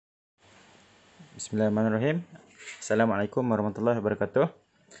Bismillahirrahmanirrahim. Assalamualaikum warahmatullahi wabarakatuh.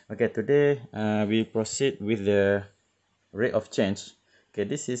 Okay, today we proceed with the rate of change. Okay,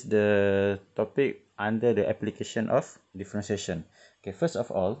 this is the topic under the application of differentiation. Okay, first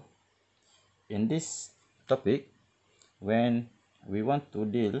of all, in this topic, when we want to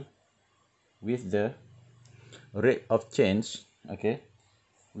deal with the rate of change, okay,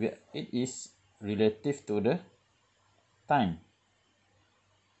 it is relative to the time.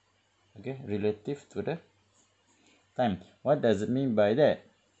 Okay, relative to the time. What does it mean by that?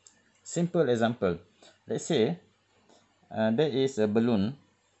 Simple example. Let's say there is a balloon.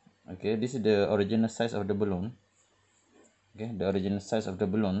 Okay, this is the original size of the balloon. Okay, the original size of the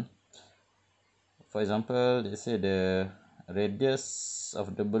balloon. For example, let's say the radius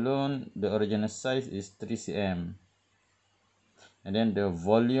of the balloon, the original size is 3 cm. And then the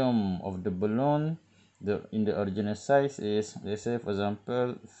volume of the balloon, in the original size is, let's say for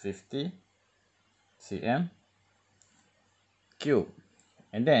example, 50 cm cube.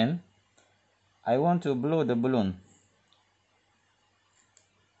 And then I want to blow the balloon.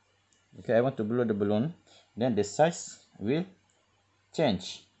 Okay, I want to blow the balloon. Then the size will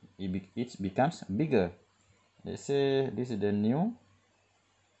change. It becomes bigger. Let's say this is the new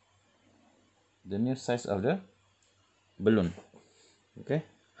size of the balloon. Okay,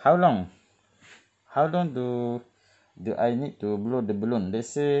 how long do I need to blow the balloon? Let's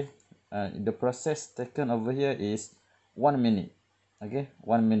say the process taken over here is 1 minute. Okay,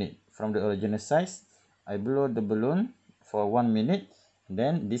 1 minute from the original size. I blow the balloon for 1 minute.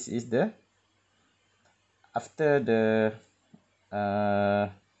 Then this is the after the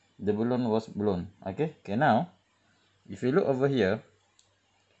balloon was blown. Okay, now if you look over here,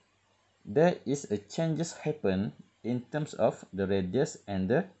 there is a changes happen in terms of the radius and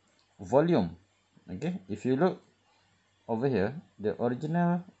the volume. Okay, if you look over here, the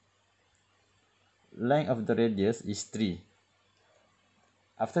original length of the radius is 3.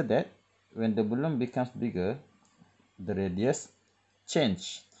 After that, when the balloon becomes bigger, the radius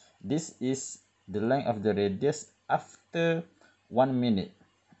change. This is the length of the radius after 1 minute.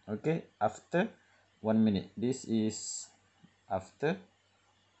 Okay, after 1 minute. This is after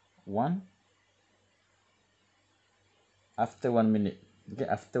 1 minute. Okay,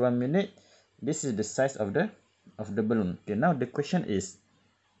 after 1 minute, this is the size of the balloon. Okay, now the question is,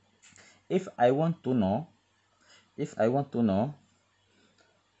 if I want to know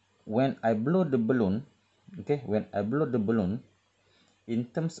when I blow the balloon, okay, when I blow the balloon in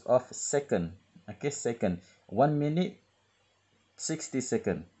terms of second, okay, second, 1 minute 60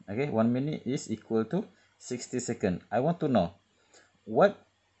 second. Okay, 1 minute is equal to 60 second. I want to know what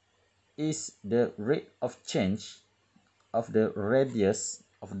is the rate of change of the radius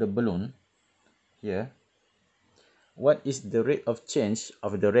of the balloon here. What is the rate of change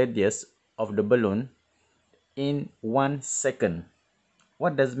of the radius of the balloon in 1 second?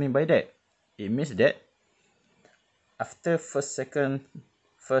 What does it mean by that? It means that after first, second,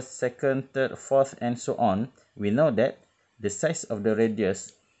 third, fourth, and so on, we know that the size of the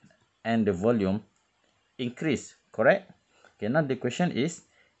radius and the volume increase, correct? Okay, now the question is,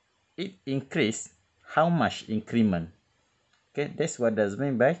 it increase how much increment? Okay, that's what does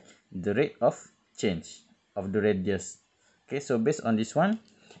mean by the rate of change of the radius. Okay, so based on this one,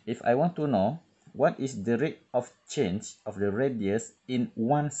 if I want to know what is the rate of change of the radius in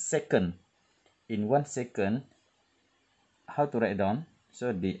 1 second, how to write down?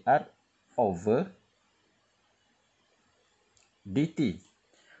 So dr over dt.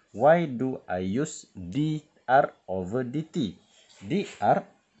 Why do I use dr over dt?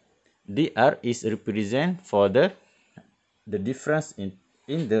 dr is represent for the difference in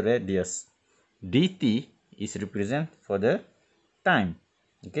the radius. dt is represent for the time.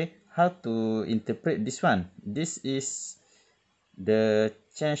 Okay, how to interpret this one? This is the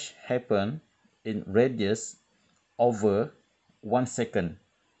change happen in radius over 1 second.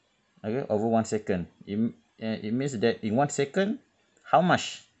 Okay, over 1 second. It means that in 1 second, how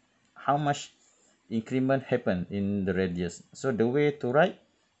much increment happen in the radius? So the way to write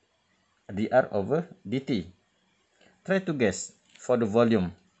dr over dt. Try to guess for the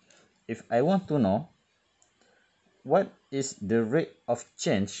volume. If I want to know what is the rate of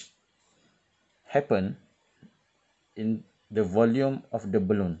change happen in the volume of the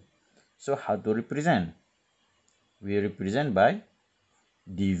balloon, so how to represent? We represent by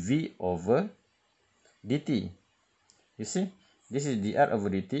dv over dt. You see, this is dr over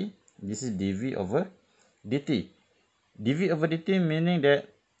dt, this is dv over dt. dv over dt meaning that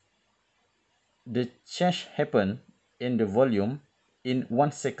the change happen in the volume in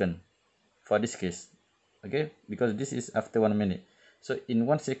 1 second for this case. Okay, because this is after 1 minute. So in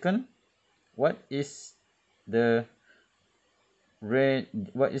 1 second, what is the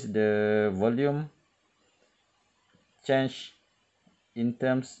what is the volume change in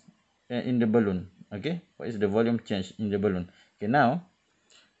terms in the balloon? Okay, what is the volume change in the balloon? Okay, now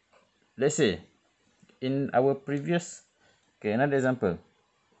let's say in our previous, okay, another example.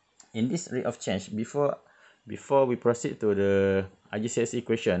 In this rate of change, before we proceed to the IGCSE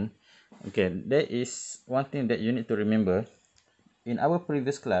question, okay, there is one thing that you need to remember. In our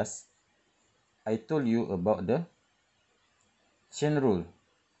previous class, I told you about the chain rule,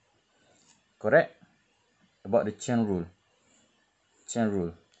 correct? About the chain rule.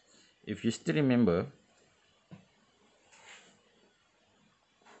 If you still remember,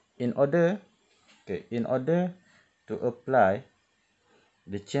 in order to apply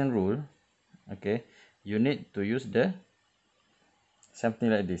the chain rule, okay, you need to use the something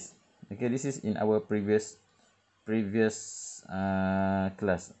like this. Okay, this is in our previous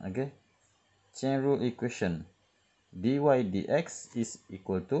class. Okay, chain rule equation, dy dx is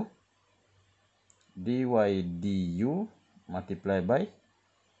equal to dy du multiplied by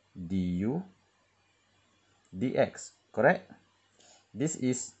du dx, correct? This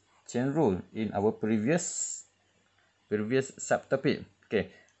is chain rule in our previous subtopic. Okay,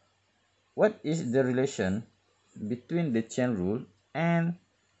 what is the relation between the chain rule and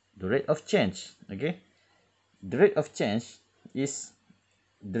the rate of change? Okay, the rate of change is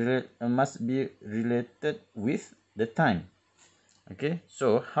must be related with the time. Okay,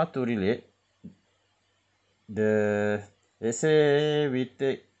 so how to relate the, let's say we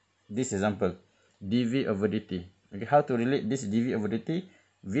take this example, dv over dt. Okay, how to relate this dv over dt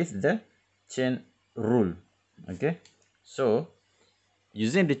with the chain rule? Okay, so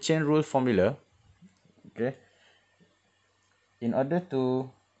using the chain rule formula, okay, in order to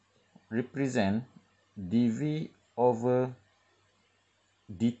represent dv over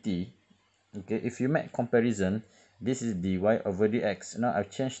dt, okay, if you make comparison, this is dy over dx. Now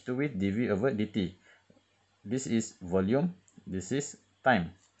I've changed to with dv over dt. This is volume, this is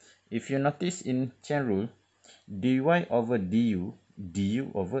time. If you notice in chain rule, dy over du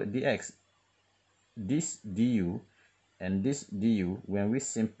over dx, this du and this du, when we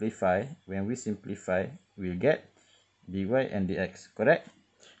simplify, we'll get dy and dx, correct?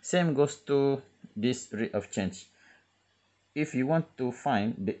 Same goes to this rate of change. If you want to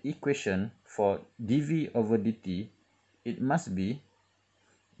find the equation for dv over dt, it must be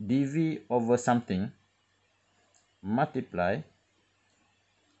dv over something multiply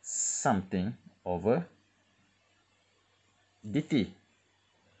something over dt.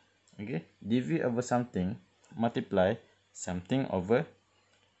 Okay, dv over something multiply something over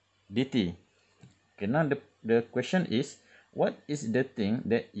dt. Okay, now the question is, what is the thing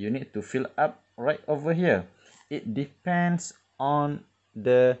that you need to fill up right over here? It depends on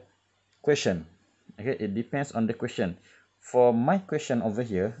the question. Okay, it depends on the question. For my question over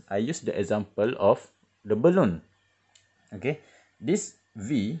here, I use the example of the balloon. Okay, this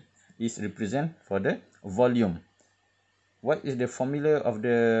v is represent for the volume. What is the formula of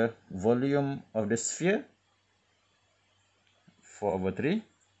the volume of the sphere? 4/3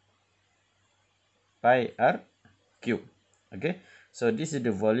 pi r cube. Okay, so this is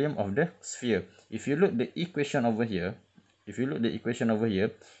the volume of the sphere. If you look the equation over here,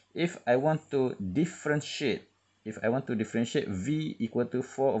 if I want to differentiate v equal to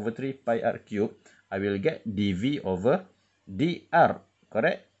 4/3 pi r cube, I will get dv over dr,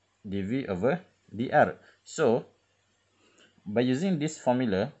 correct? dv over dr. So by using this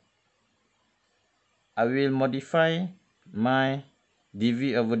formula, I will modify my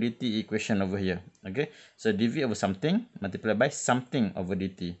dv over dt equation over here. Okay, so dv over something multiplied by something over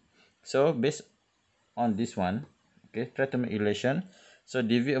dt. So based on this one, okay, try to make relation. So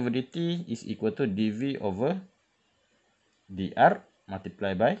dv over dt is equal to dv over dr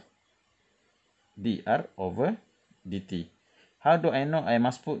multiplied by dr over dt. How do I know I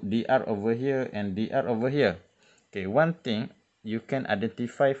must put dr over here and dr over here? Okay, one thing you can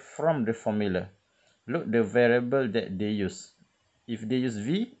identify from the formula. Look the variable that they use. If they use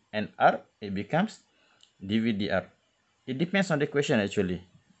v and r, it becomes dv dr. It depends on the question actually.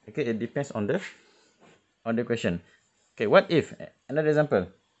 Okay, it depends on the question. Okay, what if, another example.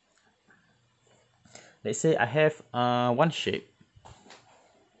 Let's say I have one shape.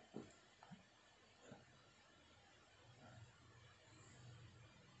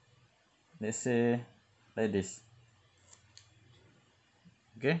 Let's say like this.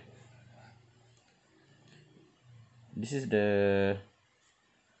 Okay, this is the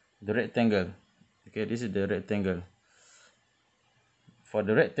rectangle. Okay, this is the rectangle. For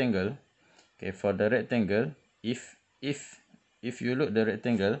the rectangle, okay, if you look the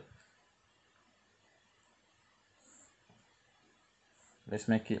rectangle, let's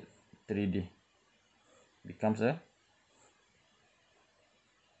make it 3D. Becomes a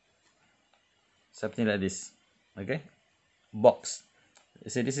something like this. Okay, box.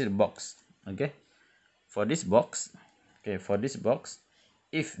 Let's say this is a box. Okay, for this box,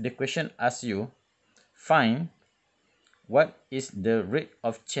 if the question asks you find what is the rate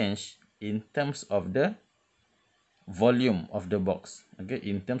of change in terms of the volume of the box, okay,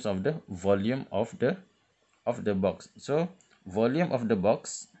 in terms of the volume of the box. So volume of the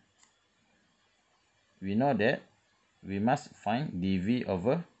box, we know that we must find dv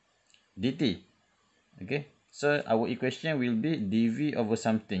over dt. Okay, so our equation will be dv over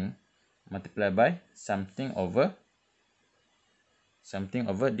something multiplied by something over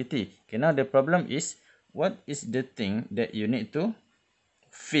dt. Okay, now the problem is, what is the thing that you need to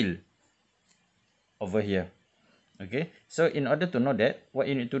fill over here? Okay, so in order to know that, what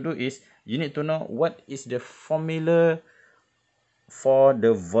you need to do is you need to know what is the formula for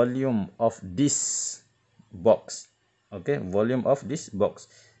the volume of this box. Okay, volume of this box.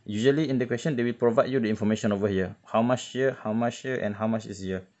 Usually in the question they will provide you the information over here, how much here, and how much is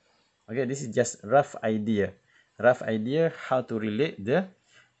here. Okay, this is just rough idea how to relate the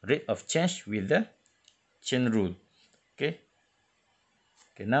rate of change with the chain rule. Okay,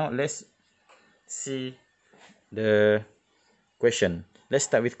 now let's see the question. Let's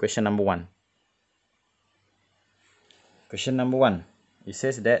start with question number 1. Question number 1, it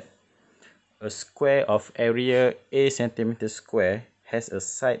says that a square of area a centimeter square has a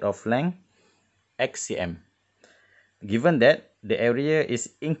side of length x cm. Given that the area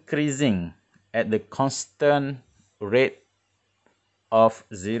is increasing at the constant rate of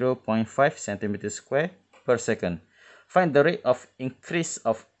 0.5 centimeter square per second, find the rate of increase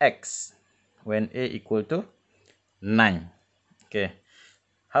of x when a equal to 9. Okay,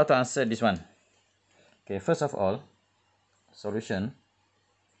 how to answer this one? Okay, first of all, solution,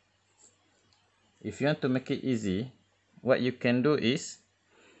 if you want to make it easy, what you can do is,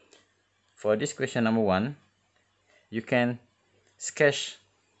 for this question number 1, you can sketch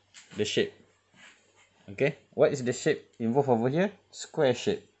the shape. Okay, what is the shape involved over here? Square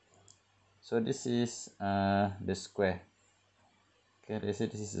shape. So this is the square. Okay, let's say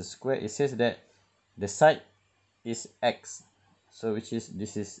this is a square. It says that the side is x, so which is,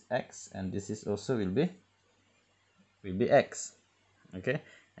 this is x, and this is also will be x. Okay,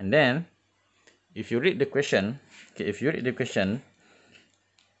 and then if you read the question,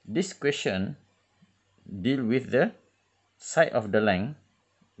 this question deal with the side of the length,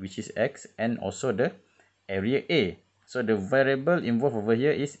 which is x, and also the area a. So the variable involved over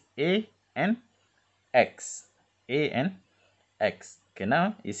here is a and x. Okay,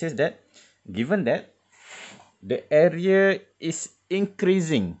 now it says that given that the area is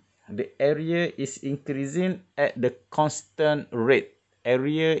increasing at the constant rate.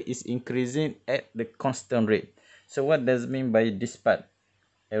 So what does it mean by this part?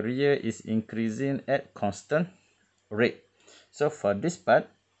 Area is increasing at constant rate. So for this part,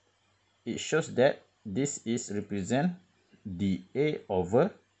 it shows that this is represent dA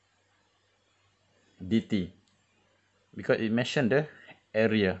over dt, because it mentioned the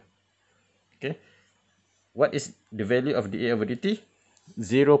area. Okay, what is the value of dA over dt?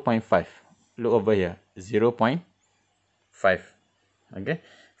 0.5. Look over here, 0.5. Okay,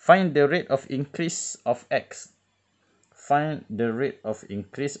 find the rate of increase of x.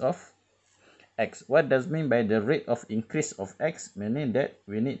 What does mean by the rate of increase of x? Meaning that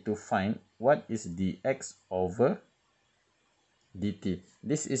we need to find what is dx over dt.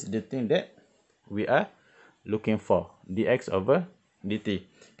 This is the thing that we are looking for, dx over dt.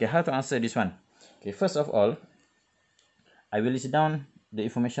 Okay, how to answer this one? Okay, first of all, I will list down the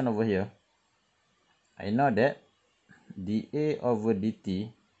information over here. I know that dA over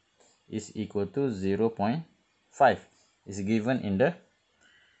dt is equal to 0.5. Is given in the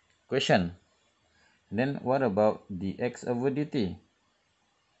question. Then what about dx over dt?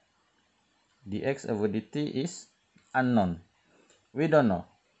 Dx over dt is unknown. We don't know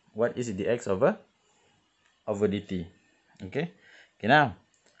what is dx over dt. Okay, now,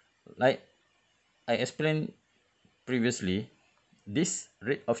 like I explained previously, this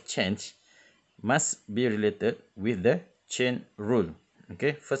rate of change must be related with the chain rule.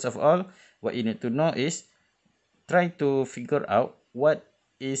 Okay, first of all, what you need to know is try to figure out what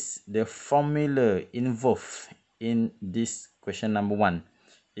is the formula involved in this question number 1.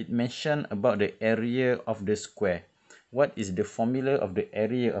 It mentioned about the area of the square. What is the formula of the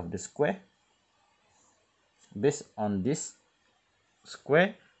area of the square? Based on this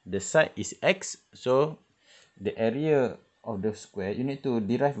square, the side is x, so the area of the square you need to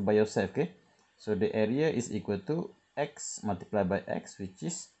derive by yourself. Okay, so the area is equal to x multiplied by x, which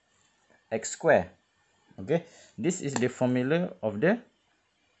is x square. Okay, this is the formula of the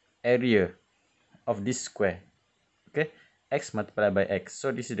area of this square. Okay, x multiplied by x.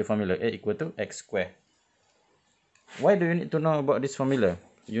 So this is the formula, a equal to x square. Why do you need to know about this formula?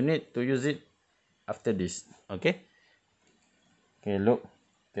 You need to use it after this. Okay, look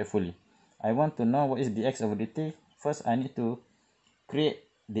carefully. I want to know what is dx over dt. First, I need to create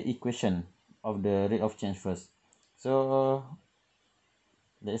the equation of the rate of change first. So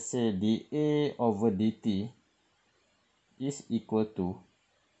let's say dA over dt is equal to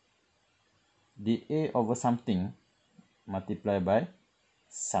dA over something multiplied by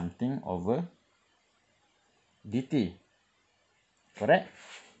something over dt. Correct?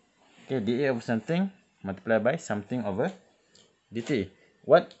 Okay, dA over something multiplied by something over dt.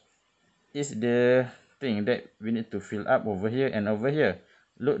 What is the thing that we need to fill up over here and over here?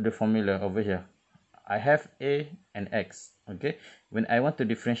 Look the formula over here. I have a and x. Okay, when I want to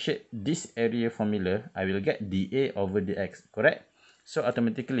differentiate this area formula, I will get dA over dx. Correct? So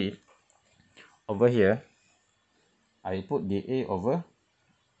automatically over here, I put dA over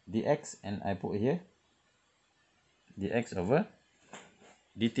dx and I put here dx over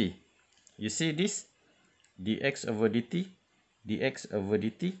dt. You see this? Dx over dt, dx over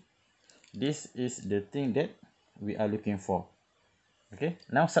dt. This is the thing that we are looking for. Okay,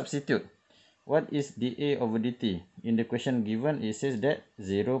 now substitute. What is dA over dt? In the question given, it says that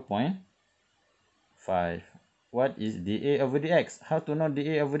 0.5. What is dA over dx? How to know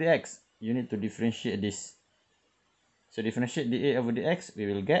dA over dx? You need to differentiate this. So differentiate dA over dx, we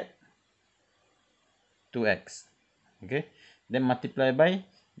will get 2x. Okay, then multiply by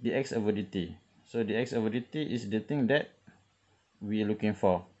dx over dt. So dx over dt is the thing that we are looking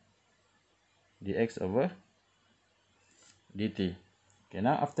for. Dx over dt. Okay,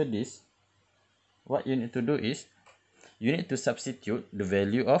 now after this, what you need to do is you need to substitute the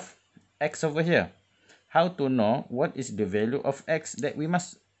value of x over here. How to know what is the value of x that we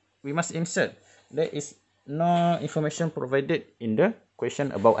must insert? There is no information provided in the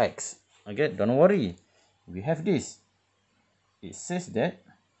question about x. Okay, don't worry, we have this. It says that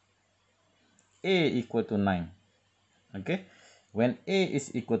a equal to 9. Okay, when a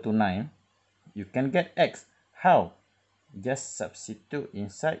is equal to 9, you can get x. How? Just substitute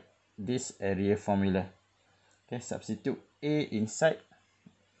inside this area formula. Okay, substitute a inside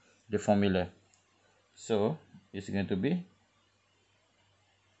the formula. So it's going to be,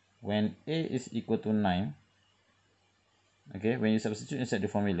 when a is equal to 9, okay, when you substitute inside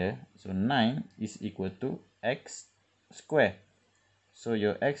the formula, so 9 is equal to x square. So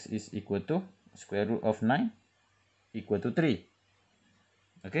your x is equal to square root of 9 equal to 3.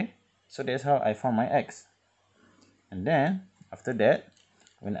 Okay, so that's how I found my x. And then after that,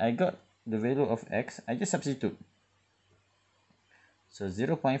 when I got the value of x, I just substitute. So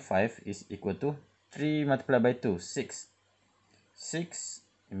 0.5 is equal to 3 multiplied by 2, 6. 6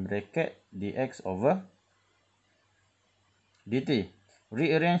 in bracket dx over dt.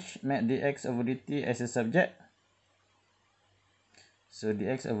 Rearrange dx over dt as a subject. So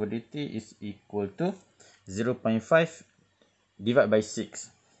dx over dt is equal to 0.5 divided by 6.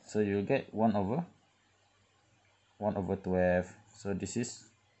 So you'll get 1 over 12. So this is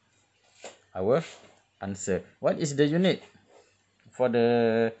our answer. What is the unit for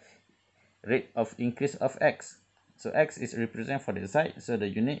the rate of increase of x? So x is represented for the side, so the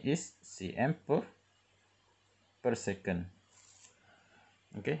unit is cm per second.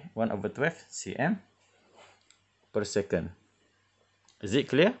 Okay, 1 over 12 cm per second. Is it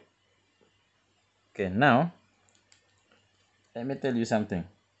clear? Okay, now let me tell you something.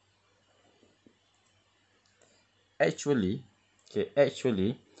 Actually,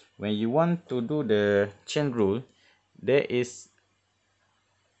 when you want to do the chain rule, there is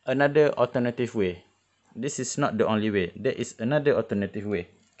another alternative way. This is not the only way. There is another alternative way.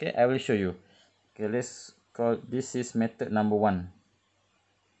 Okay, I will show you. Okay, let's call this is method number 1.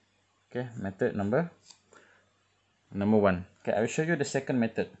 Okay, method number 1. Okay, I will show you the second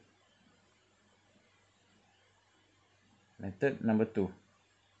method. Method number 2.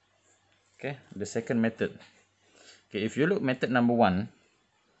 Okay, the second method. Okay, if you look method number 1,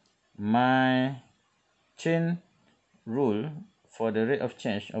 my chain rule for the rate of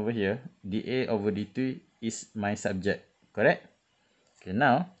change over here, dA over dt is my subject, correct? Okay,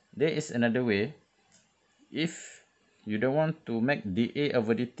 now there is another way. If you don't want to make dA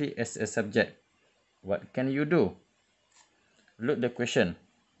over dt as a subject, what can you do? Look the question.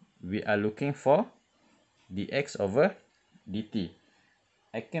 We are looking for dx over dt.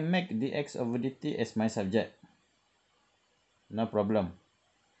 I can make dx over dt as my subject. No problem.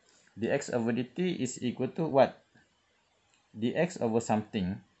 Dx over dt is equal to what? dx over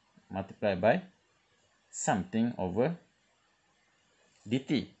something multiplied by something over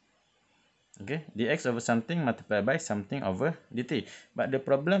dt. Okay, dx over something multiplied by something over dt. But the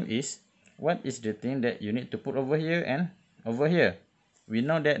problem is, what is the thing that you need to put over here and over here? We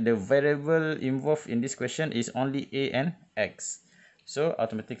know that the variable involved in this question is only a and x. So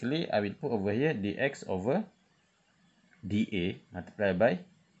automatically I will put over here dx over dA multiplied by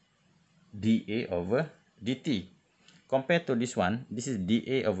dA over dt. Compared to this one, this is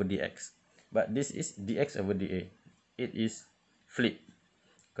dA over dx, but this is dx over dA. It is flipped,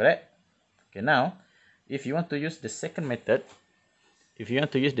 correct? Okay, now if you want to use the second method,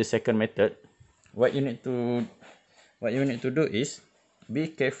 what you need to do is be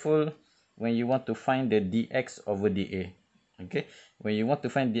careful when you want to find the dx over dA. Okay, when you want to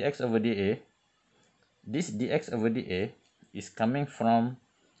find dx over dA, this dx over dA is coming from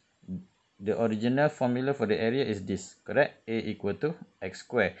the original formula for the area is this, correct? A equal to x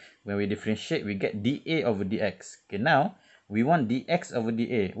squared. When we differentiate, we get dA over dx. Okay, now we want dx over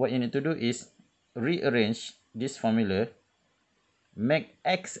dA. What you need to do is rearrange this formula, make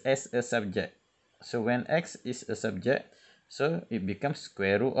x as a subject. So when x is a subject, so it becomes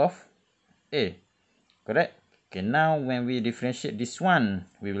square root of a, correct? Okay, now when we differentiate this one,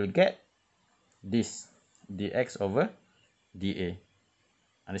 we will get this dx over dA.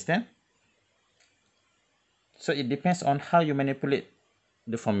 Understand? So it depends on how you manipulate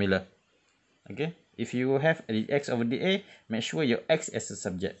the formula. Okay, if you have dx over dA, make sure your x as a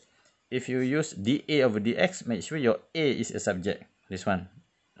subject. If you use dA over dx, make sure your a is a subject. This one.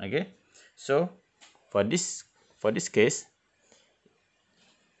 Okay, so for this case,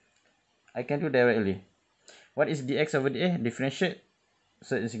 I can do directly. What is dx over dA? Differentiate,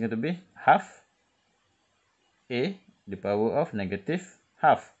 so it's going to be half a the power of negative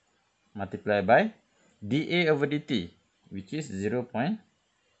half multiplied by dA over dt, which is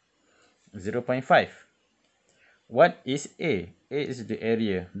 0.5. What is A? A is the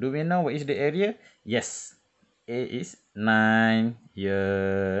area. Do we know what is the area? Yes. A is 9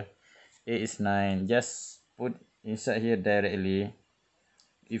 here. A is 9. Just put inside here directly.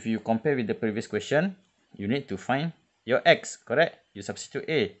 If you compare with the previous question, you need to find your x, correct? You substitute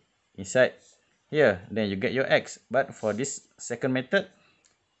A inside here, then you get your x. But for this second method,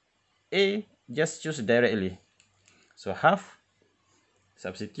 A just choose directly. So half,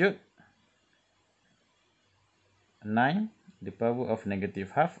 substitute 9 the power of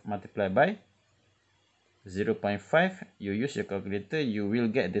negative half multiplied by 0.5. You use your calculator, you will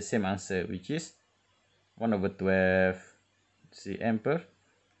get the same answer, which is 1 over 12 cm per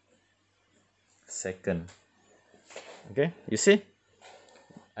second. Okay, you see,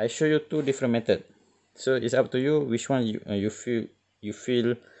 I show you two different methods, so it's up to you which one you feel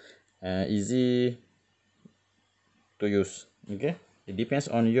easy to use. Okay, it depends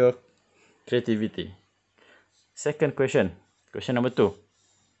on your creativity. Second question, question number 2.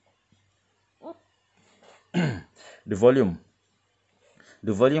 The volume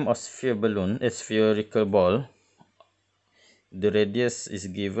of spherical ball, the radius is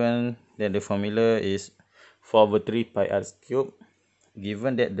given, then the formula is 4 over 3 pi r cube,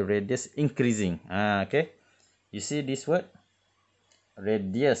 given that the radius increasing. Okay, you see this word,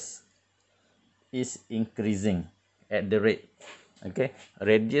 radius is increasing at the rate. Okay,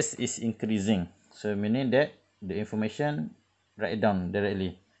 radius is increasing, so meaning that the information write down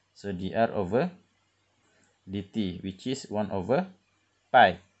directly. So dr over dt, which is 1 over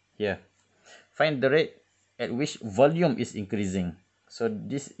pi here. Find the rate at which volume is increasing. So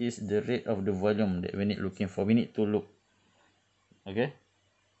this is the rate of the volume that we need looking for. We need to look. Okay,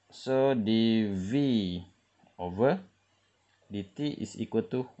 so dv over dt is equal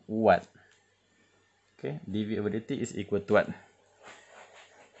to what? Okay, dv over dt is equal to what?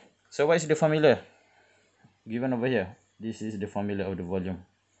 So what is the formula given over here? This is the formula of the volume.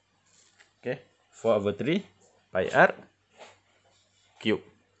 Okay, 4 over 3 pi r cube.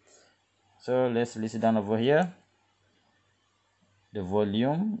 So let's list it down over here. The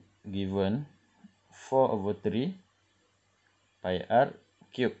volume given 4 over 3 pi r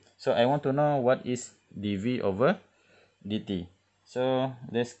cube. So I want to know what is dv over dt. So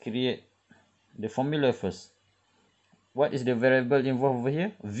let's create the formula first. What is the variable involved over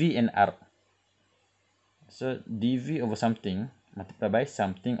here? V and r. So dv over something multiplied by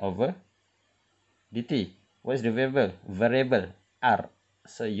something over dt. What is the variable? Variable r.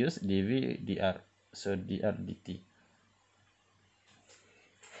 So use dv dr. So dr dt.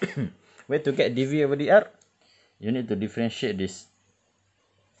 Where to get dv over dr? You need to differentiate this.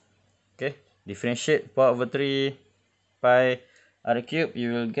 Okay, differentiate 4 over 3 pi r cube.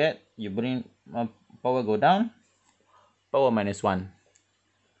 You will get, you bring power go down, power minus 1.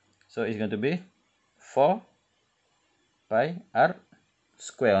 So it's going to be 4 pi r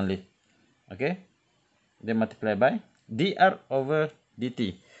square only. Okay, then multiply by dr over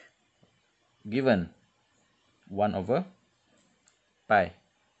dt, given 1 over pi.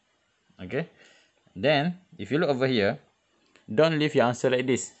 Okay, then if you look over here, don't leave your answer like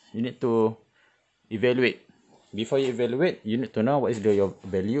this. You need to evaluate. Before you evaluate, you need to know what is your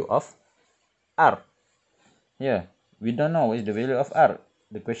value of r. Here, we don't know what is the value of r.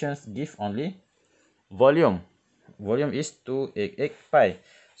 The questions give only volume. Volume is 288 pi.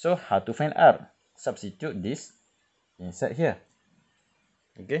 So how to find r? Substitute this inside here.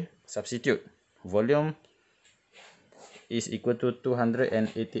 Okay, substitute. Volume is equal to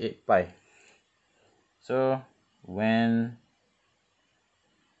 288 pi. So when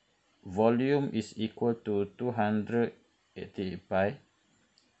volume is equal to 288 pi,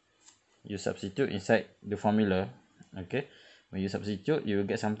 you substitute inside the formula. Okay, when you substitute, you will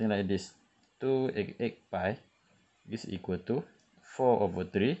get something like this. 288 pi is equal to 4 over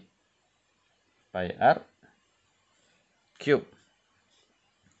 3 pi r cube.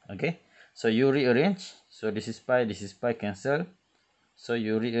 Okay, so you rearrange. So this is pi, cancel. So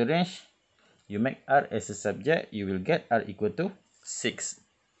you rearrange, you make r as a subject, you will get r equal to 6.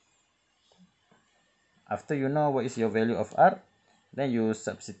 After you know what is your value of r, then you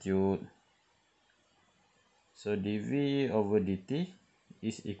substitute. So dv over dt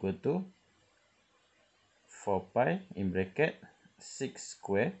is equal to 4 pi in bracket 6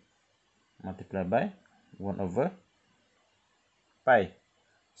 square multiplied by 1 over pi.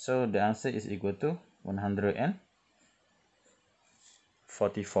 So the answer is equal to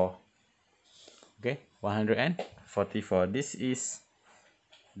 144. Okay, 144. This is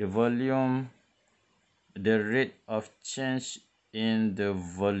the volume, the rate of change in the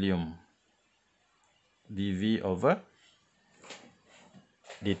volume, dv over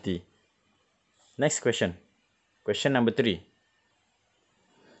dt. Next question. Question number 3.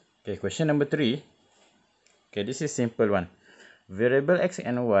 Okay, question number 3. Okay, this is simple one. Variable x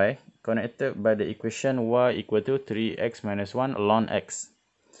and y connected by the equation y equal to 3x minus 1 ln x.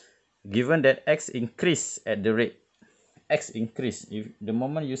 Given that x increase at the rate, x increase, if the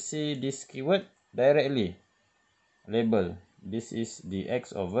moment you see this keyword, directly label this is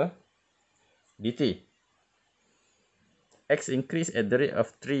dx over dt. X increase at the rate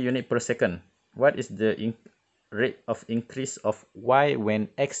of 3 units per second. What is the rate of increase of y when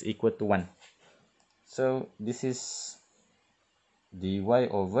x equal to 1? So this is dy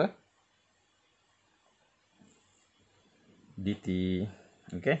over dt.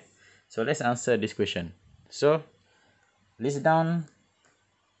 Okay, so let's answer this question. So list down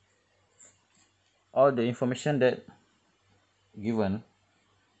all the information that given.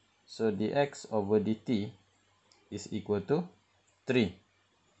 So dx over dt is equal to 3.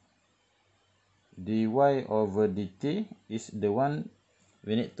 dy over dt is the one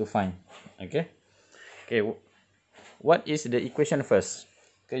we need to find. Okay, what is the equation first?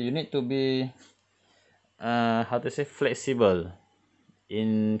 Okay, you need to be flexible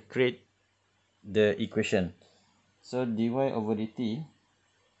in create the equation. So dy over dt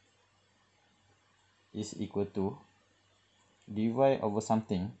is equal to dy over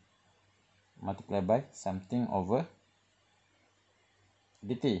something multiplied by something over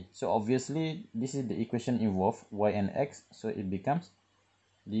dt. So obviously this is the equation involved, y and x, so it becomes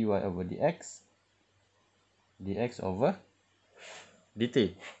dy over dx, dx over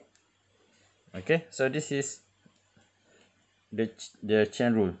dt. Okay, so this is the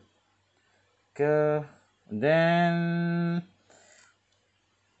chain rule. Okay, then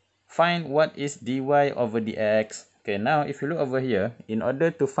find what is dy over dx. Okay, now if you look over here, in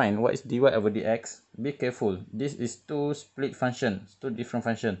order to find what is dy over dx, be careful. This is two split functions, two different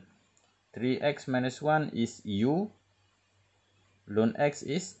functions. 3x minus 1 is u, ln x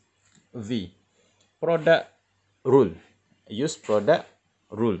is v. Product rule. Use product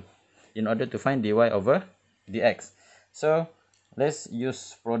rule in order to find dy over dx. So let's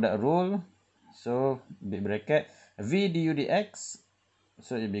use product rule. So big bracket v du dx,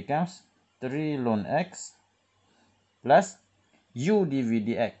 so it becomes 3 ln x plus u dv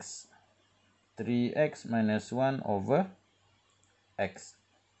dx, 3x minus 1 over x.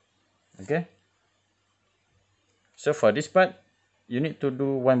 Okay, so for this part you need to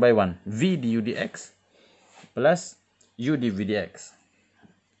do one by one. V du dx plus u dv dx,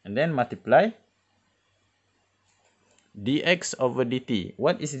 and then multiply dx over dt.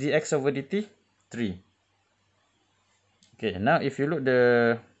 What is dx over dt? 3. Okay, now if you look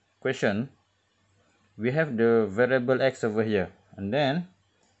the question, we have the variable x over here, and then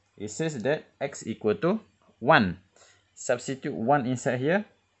it says that x equal to 1. substitute 1 inside here.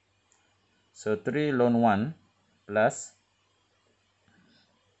 So 3 ln 1 plus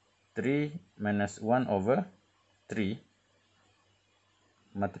 3 minus 1 over 3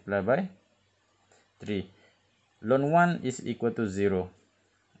 multiplied by 3. Ln 1 is equal to 0.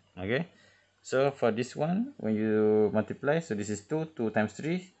 Okay, so for this one, when you multiply, so this is 2 times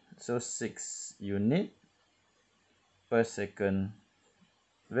 3, so 6 unit per second.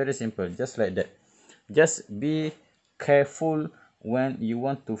 Very simple, just like that. Just be careful when you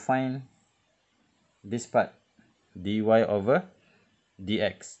want to find this part, dy over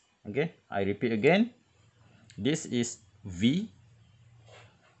dx. Okay, I repeat again, this is v,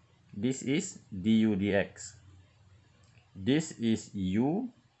 this is du dx, this is u,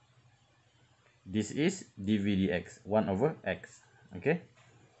 this is dv dx, 1 over x. Okay,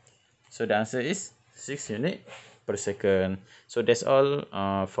 so the answer is 6 unit per second. So that's all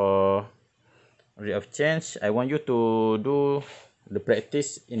for rate of change. I want you to do the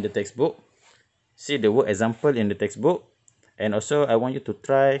practice in the textbook, see the word example in the textbook, and also I want you to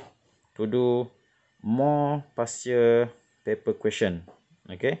try to do more past year paper question.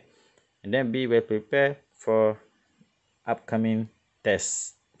 Okay, and then be well prepared for upcoming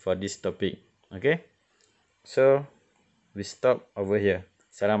tests for this topic. Okay, so we stop over here.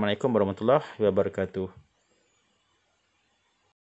 Assalamualaikum warahmatullahi wabarakatuh.